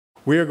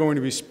We are going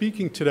to be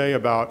speaking today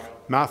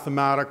about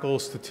mathematical,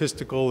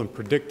 statistical, and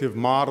predictive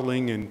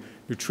modeling in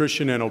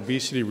nutrition and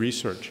obesity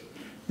research.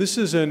 This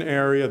is an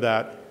area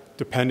that,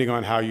 depending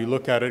on how you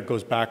look at it,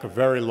 goes back a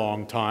very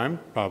long time,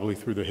 probably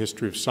through the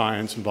history of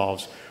science,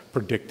 involves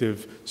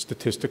predictive,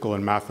 statistical,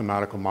 and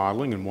mathematical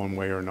modeling in one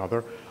way or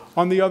another.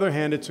 On the other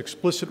hand, its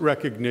explicit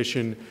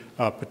recognition,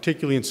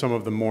 particularly in some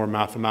of the more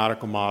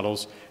mathematical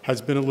models,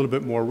 has been a little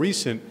bit more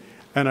recent,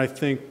 and I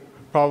think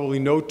probably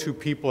no two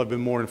people have been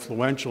more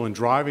influential in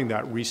driving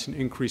that recent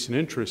increase in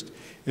interest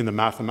in the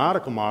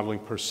mathematical modeling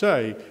per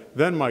se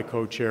than my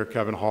co-chair,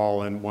 Kevin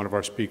Hall, and one of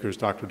our speakers,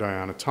 Dr.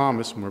 Diana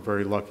Thomas, and we're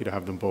very lucky to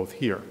have them both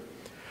here.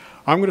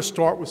 I'm going to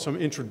start with some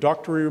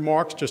introductory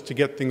remarks just to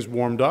get things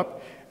warmed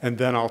up, and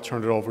then I'll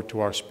turn it over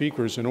to our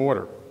speakers in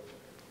order.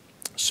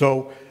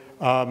 So,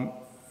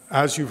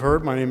 as you've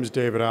heard, my name is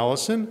David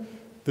Allison.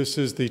 This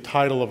is the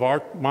title of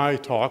my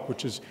talk,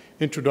 which is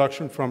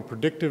Introduction from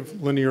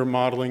Predictive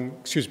Modeling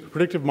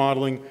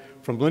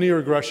from Linear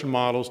Regression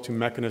Models to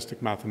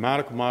Mechanistic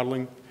Mathematical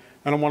Modeling.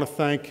 And I want to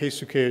thank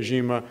Keisuke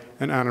Ejima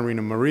and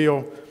Annarina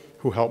Murillo,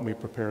 who helped me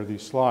prepare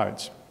these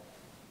slides.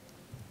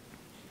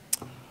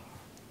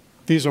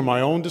 These are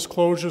my own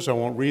disclosures. I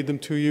won't read them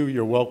to you.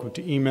 You're welcome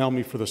to email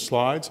me for the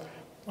slides.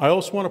 I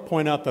also want to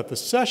point out that the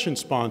session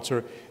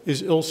sponsor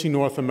is ILSI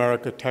North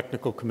America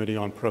Technical Committee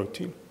on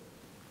Protein.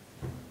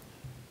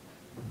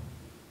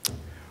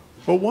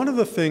 Well, one of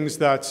the things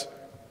that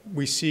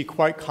we see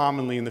quite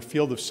commonly in the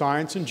field of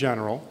science in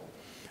general,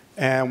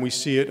 and we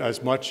see it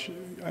as much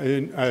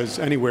as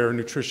anywhere in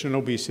nutrition and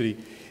obesity,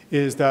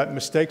 is that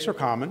mistakes are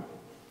common.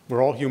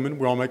 We're all human.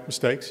 We all make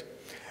mistakes.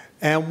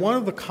 And one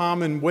of the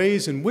common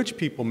ways in which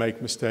people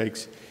make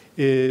mistakes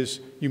is,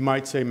 you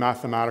might say,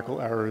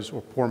 mathematical errors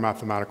or poor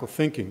mathematical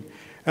thinking.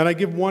 And I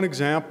give one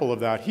example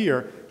of that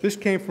here. This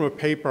came from a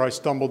paper I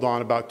stumbled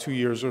on about 2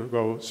 years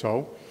ago or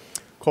so,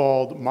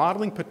 called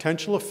Modeling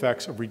Potential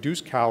Effects of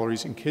Reduced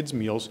Calories in Kids'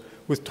 Meals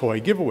with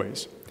Toy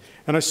Giveaways.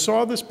 And I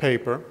saw this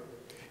paper,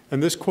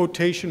 and this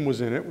quotation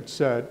was in it, which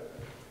said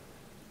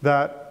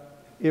that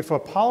if a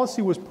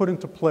policy was put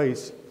into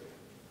place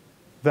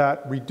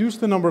that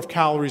reduced the number of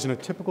calories in a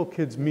typical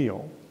kid's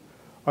meal,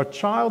 a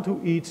child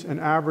who eats an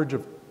average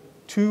of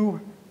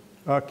 2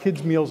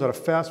 kids' meals at a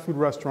fast food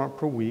restaurant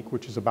per week,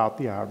 which is about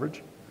the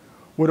average,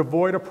 would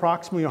avoid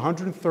approximately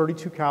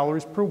 132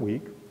 calories per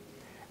week.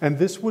 And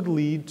this would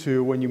lead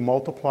to, when you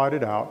multiplied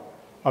it out,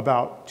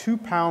 about 2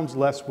 pounds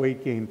less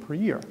weight gain per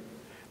year.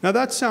 Now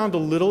that sounded a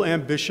little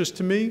ambitious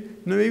to me,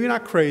 maybe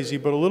not crazy,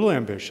 but a little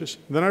ambitious.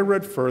 Then I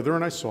read further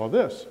and I saw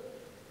this.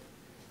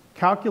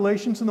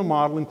 Calculations in the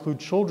model include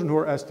children who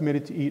are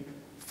estimated to eat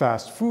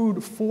fast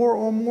food 4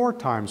 or more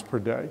times per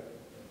day.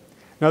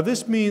 Now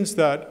this means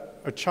that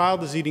a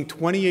child is eating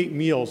 28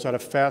 meals at a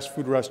fast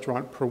food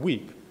restaurant per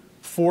week,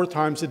 4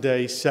 times a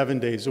day, 7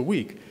 days a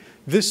week.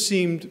 This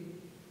seemed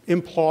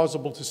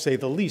implausible to say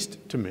the least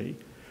to me,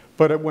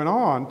 but it went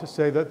on to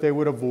say that they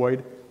would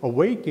avoid a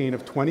weight gain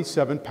of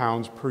 27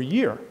 pounds per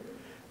year.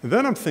 And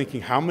then I'm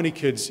thinking, how many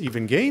kids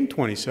even gain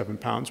 27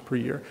 pounds per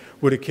year?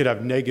 Would a kid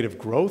have negative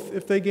growth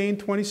if they gained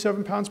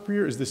 27 pounds per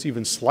year? Is this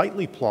even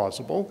slightly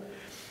plausible?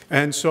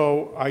 And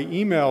so I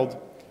emailed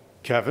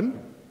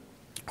Kevin,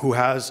 who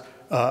has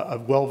a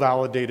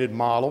well-validated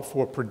model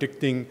for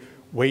predicting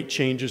weight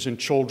changes in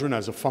children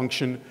as a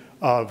function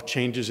of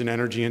changes in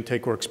energy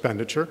intake or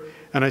expenditure.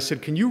 And I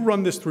said, can you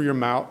run this through your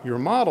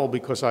model,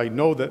 because I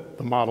know that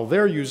the model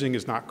they're using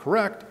is not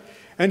correct.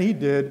 And he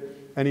did,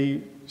 and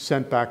he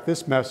sent back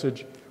this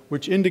message,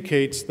 which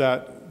indicates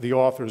that the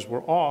authors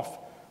were off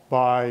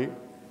by,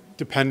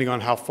 depending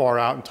on how far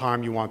out in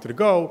time you wanted to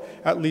go,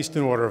 at least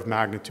in order of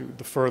magnitude.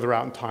 The further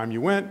out in time you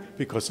went,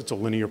 because it's a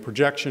linear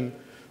projection,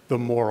 the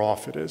more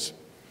off it is.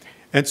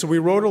 And so we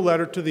wrote a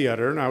letter to the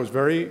editor, and I was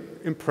very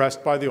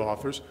impressed by the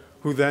authors,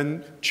 who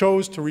then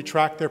chose to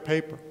retract their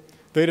paper.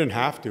 They didn't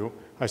have to.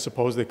 I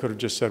suppose they could have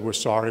just said, we're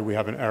sorry, we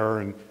have an error,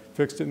 and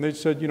fixed it. And they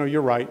said, you know,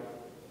 you're right.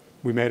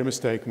 We made a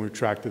mistake, and we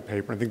retracted the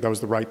paper. I think that was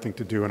the right thing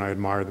to do, and I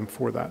admire them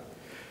for that.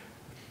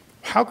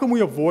 How can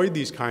we avoid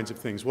these kinds of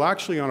things? Well,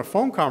 actually, on a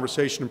phone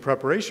conversation in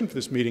preparation for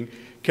this meeting,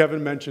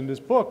 Kevin mentioned this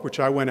book,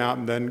 which I went out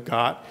and then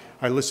got.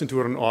 I listened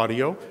to it on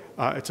audio.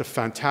 It's a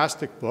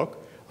fantastic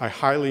book. I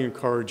highly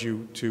encourage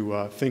you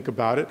to think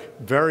about it.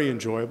 Very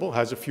enjoyable,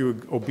 has a few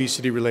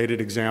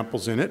obesity-related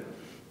examples in it.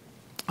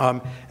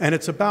 And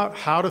it's about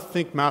how to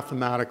think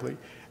mathematically.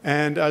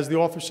 And as the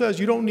author says,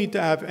 you don't need to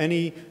have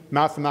any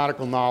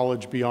mathematical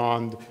knowledge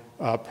beyond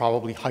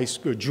probably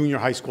junior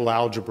high school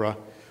algebra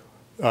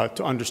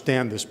to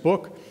understand this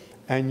book.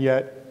 And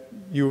yet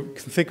you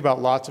can think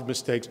about lots of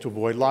mistakes to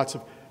avoid, lots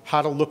of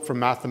how to look for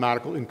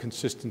mathematical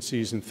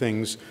inconsistencies in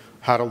things,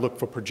 how to look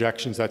for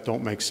projections that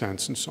don't make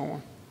sense, and so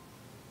on.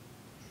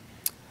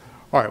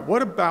 All right,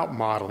 what about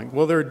modeling?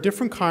 Well, there are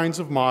different kinds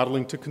of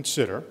modeling to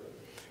consider.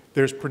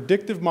 There's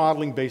predictive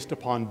modeling based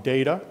upon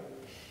data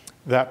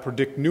that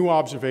predict new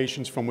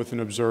observations from within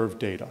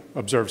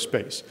observed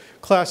space.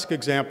 Classic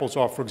examples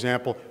are, for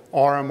example,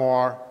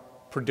 RMR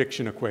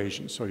prediction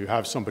equations. So you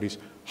have somebody's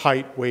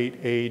height, weight,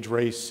 age,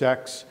 race,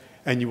 sex,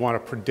 and you want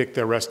to predict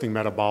their resting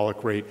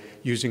metabolic rate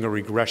using a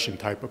regression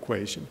type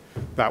equation.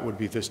 That would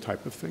be this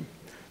type of thing.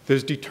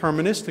 There's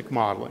deterministic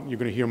modeling. You're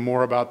going to hear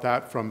more about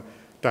that from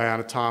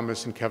Diana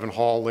Thomas and Kevin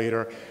Hall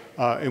later,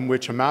 in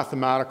which a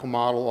mathematical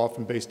model,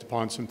 often based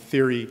upon some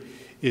theory,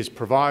 is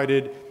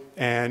provided,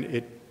 and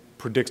it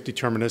predicts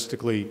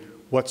deterministically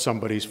what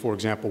somebody's, for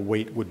example,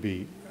 weight would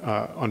be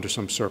under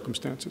some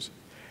circumstances.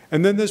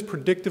 And then there's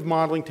predictive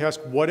modeling to ask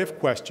what-if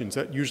questions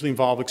that usually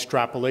involve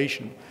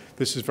extrapolation.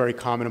 This is very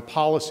common in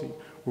policy,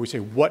 where we say,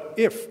 what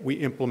if we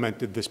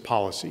implemented this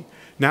policy?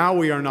 Now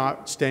we are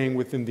not staying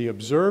within the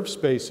observed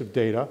space of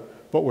data,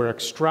 but we're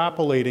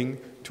extrapolating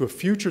to a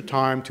future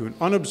time, to an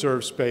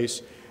unobserved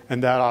space,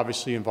 and that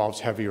obviously involves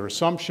heavier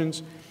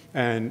assumptions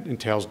and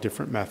entails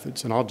different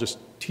methods. And I'll just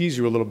tease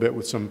you a little bit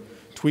with some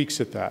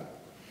tweaks at that.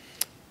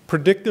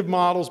 Predictive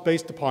models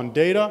based upon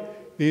data,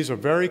 these are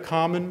very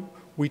common.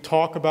 We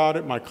talk about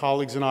it, my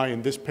colleagues and I,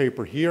 in this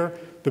paper here.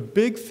 The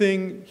big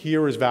thing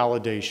here is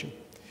validation.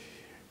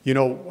 You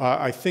know,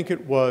 I think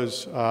it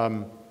was,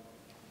 now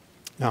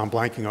I'm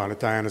blanking on it,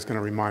 Diana's going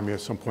to remind me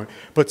at some point,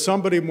 but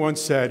somebody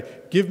once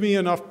said, give me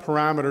enough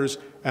parameters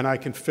and I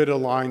can fit a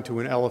line to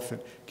an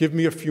elephant. Give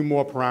me a few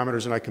more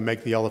parameters and I can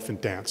make the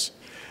elephant dance.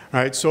 All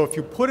right, so if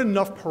you put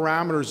enough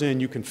parameters in,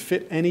 you can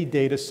fit any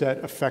data set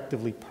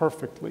effectively,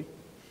 perfectly.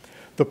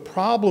 The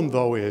problem,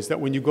 though, is that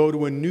when you go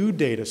to a new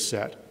data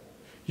set,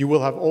 you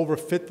will have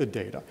overfit the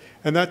data.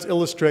 And that's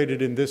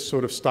illustrated in this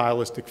sort of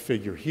stylistic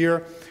figure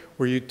here,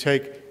 where you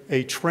take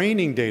a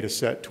training data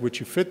set to which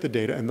you fit the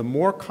data, and the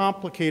more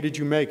complicated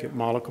you make it,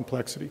 model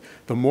complexity,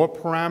 the more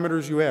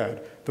parameters you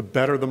add, the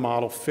better the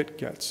model fit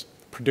gets.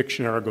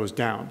 Prediction error goes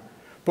down.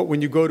 But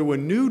when you go to a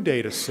new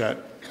data set,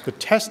 the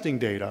testing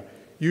data,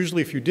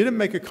 usually if you didn't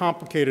make it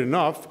complicated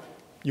enough,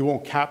 you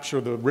won't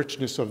capture the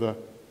richness of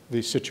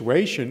the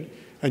situation,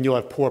 and you'll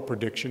have poor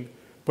prediction.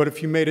 But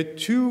if you made it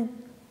too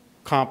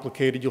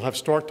complicated, you'll have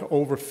start to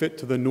overfit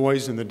to the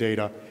noise in the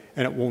data,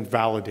 and it won't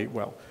validate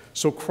well.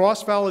 So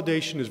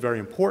cross-validation is very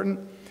important,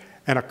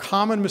 and a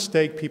common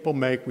mistake people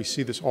make, we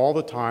see this all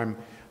the time,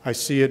 I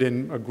see it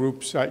in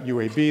groups at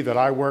UAB that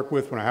I work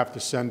with when I have to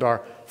send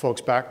our folks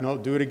back, no,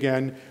 do it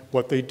again.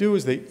 What they do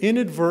is they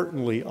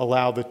inadvertently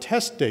allow the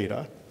test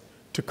data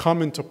to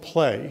come into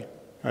play,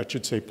 I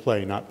should say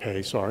play, not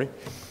pay, sorry,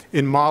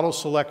 in model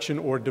selection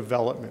or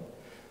development.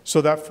 So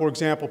that, for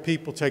example,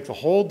 people take the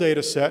whole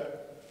data set,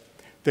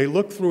 they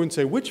look through and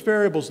say, which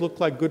variables look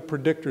like good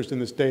predictors in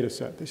this data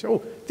set? They say,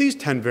 oh, these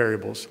 10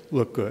 variables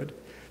look good.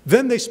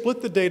 Then they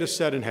split the data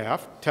set in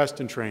half, test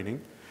and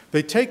training.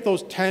 They take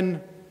those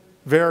 10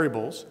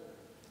 variables,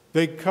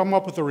 they come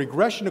up with a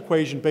regression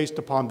equation based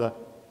upon the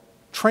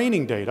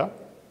training data,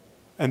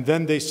 and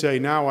then they say,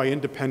 now I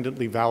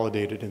independently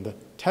validate it in the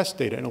test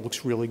data, and it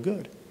looks really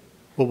good.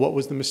 Well, what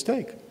was the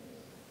mistake?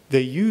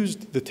 They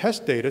used the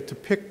test data to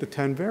pick the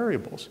 10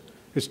 variables.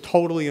 It's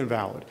totally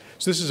invalid.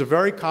 So this is a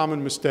very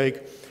common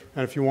mistake,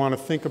 and if you want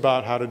to think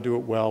about how to do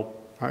it well,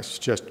 I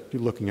suggest you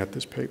looking at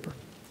this paper.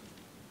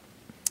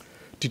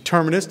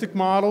 Deterministic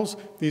models,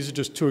 these are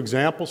just two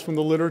examples from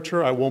the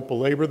literature. I won't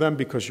belabor them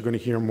because you're going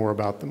to hear more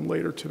about them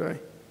later today.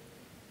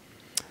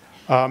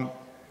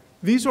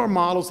 These are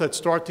models that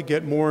start to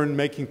get more in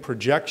making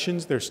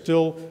projections. They're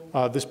still,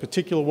 this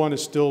particular one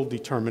is still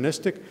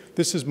deterministic.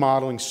 This is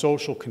modeling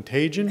social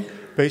contagion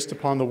based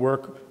upon the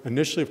work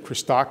initially of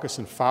Christakis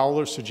and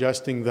Fowler,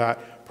 suggesting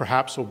that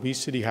perhaps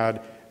obesity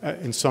had,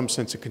 in some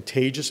sense, a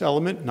contagious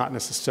element, not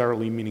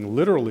necessarily meaning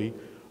literally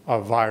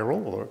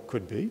viral, or it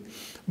could be,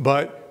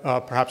 but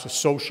perhaps a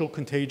social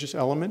contagious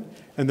element.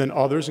 And then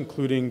others,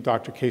 including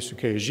Dr.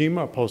 Keisuke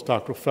Ejima, a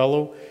postdoctoral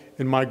fellow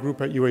in my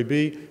group at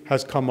UAB,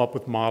 has come up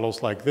with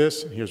models like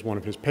this. Here's one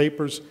of his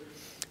papers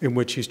in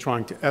which he's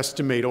trying to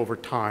estimate over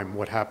time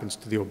what happens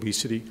to the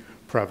obesity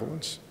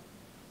prevalence.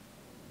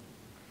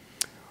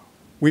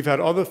 We've had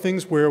other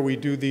things where we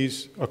do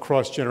these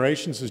across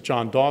generations. This is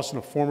John Dawson,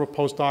 a former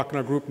postdoc in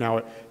our group, now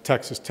at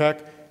Texas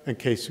Tech, and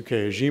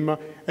Keisuke Ejima.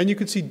 And you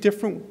can see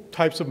different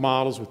types of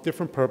models with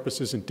different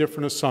purposes and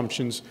different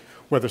assumptions,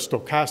 whether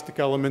stochastic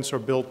elements are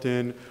built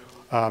in.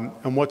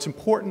 And what's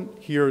important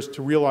here is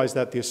to realize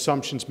that the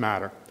assumptions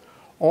matter.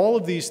 All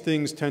of these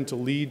things tend to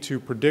lead to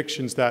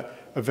predictions that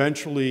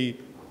eventually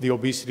the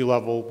obesity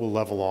level will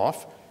level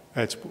off.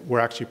 We're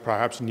actually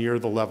perhaps near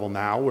the level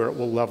now where it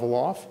will level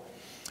off.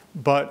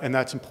 And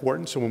that's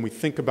important. So when we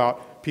think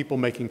about people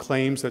making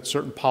claims that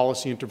certain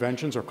policy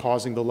interventions are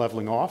causing the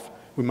leveling off,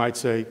 we might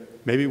say,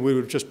 maybe we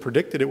would have just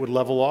predicted it would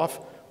level off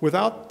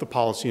without the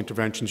policy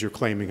interventions you're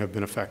claiming have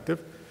been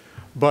effective.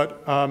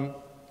 But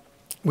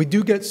we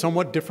do get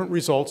somewhat different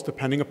results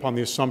depending upon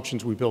the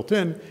assumptions we build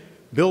in,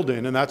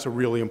 and that's a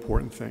really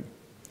important thing.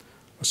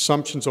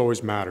 Assumptions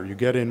always matter. You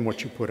get in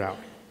what you put out.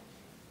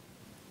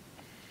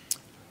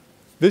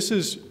 This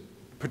is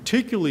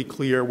particularly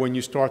clear when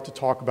you start to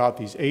talk about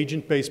these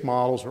agent-based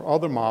models or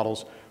other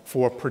models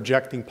for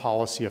projecting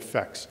policy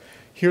effects.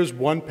 Here's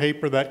one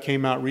paper that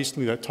came out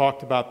recently that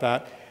talked about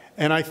that.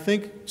 And I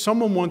think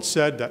someone once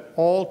said that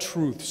all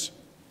truths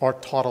are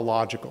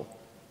tautological,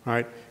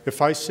 right?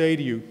 If I say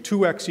to you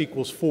 2x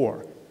equals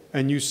 4,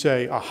 and you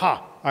say,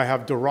 aha, I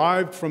have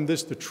derived from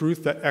this the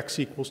truth that x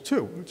equals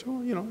 2.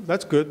 So, you know,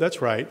 that's good,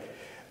 that's right.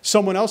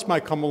 Someone else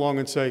might come along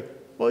and say,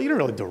 well, you don't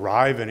really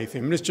derive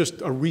anything. I mean, it's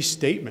just a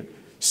restatement.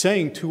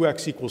 Saying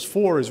 2x equals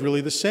 4 is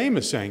really the same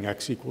as saying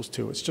x equals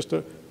 2. It's just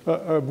a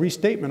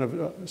restatement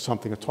of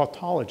something, a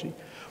tautology.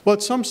 Well,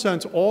 in some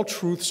sense, all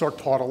truths are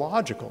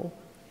tautological,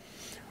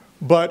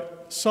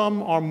 but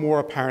some are more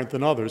apparent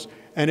than others.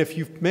 And if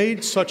you've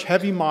made such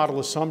heavy model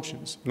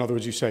assumptions, in other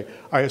words, you say,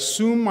 I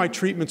assume my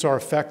treatments are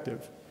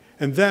effective,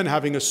 and then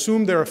having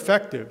assumed they're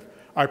effective,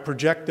 I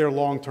project their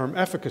long-term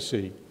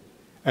efficacy,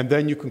 and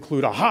then you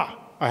conclude, aha,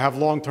 I have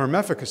long-term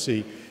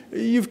efficacy,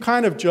 you've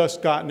kind of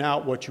just gotten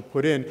out what you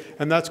put in,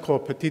 and that's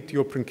called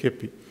petitio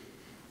principii,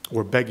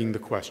 or begging the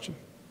question.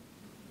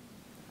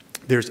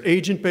 There's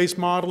agent-based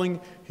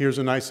modeling. Here's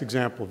a nice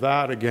example of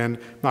that. Again,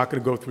 not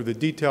going to go through the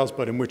details,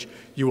 but in which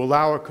you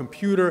allow a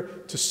computer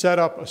to set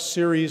up a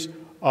series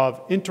of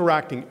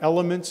interacting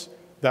elements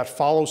that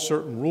follow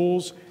certain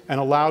rules and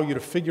allow you to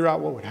figure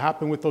out what would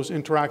happen with those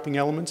interacting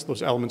elements.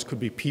 Those elements could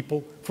be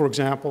people, for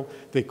example.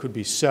 They could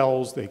be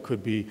cells. They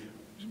could be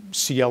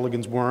C.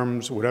 elegans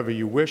worms, whatever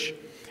you wish.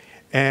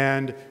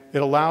 And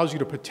it allows you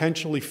to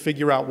potentially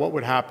figure out what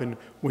would happen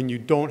when you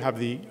don't have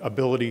the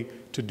ability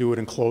to do it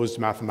in closed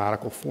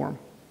mathematical form.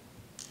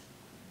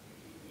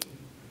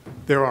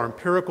 There are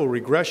empirical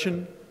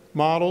regression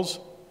models.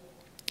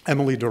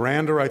 Emily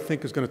Durander, I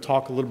think, is going to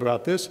talk a little bit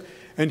about this.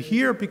 And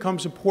here it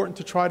becomes important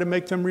to try to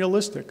make them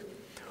realistic.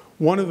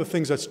 One of the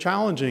things that's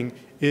challenging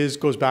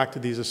goes back to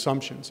these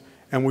assumptions.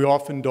 And we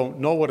often don't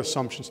know what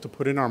assumptions to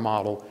put in our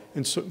models.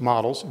 And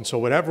so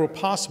whenever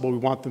possible, we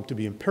want them to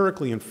be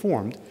empirically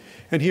informed.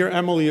 And here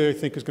Emily, I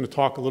think, is going to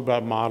talk a little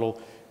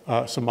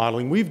about some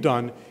modeling we've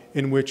done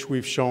in which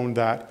we've shown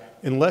that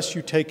unless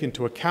you take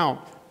into account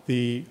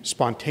the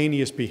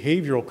spontaneous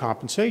behavioral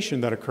compensation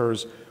that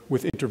occurs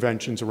with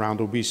interventions around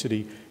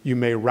obesity, you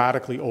may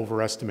radically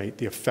overestimate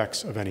the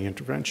effects of any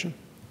intervention.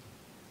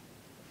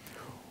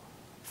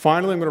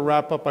 Finally, I'm going to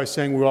wrap up by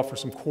saying we offer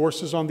some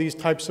courses on these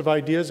types of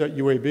ideas at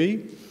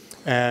UAB,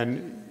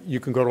 and you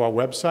can go to our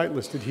website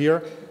listed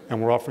here,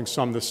 and we're offering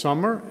some this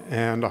summer,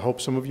 and I hope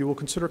some of you will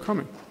consider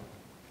coming.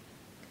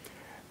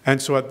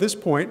 And so at this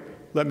point,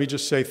 let me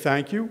just say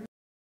thank you.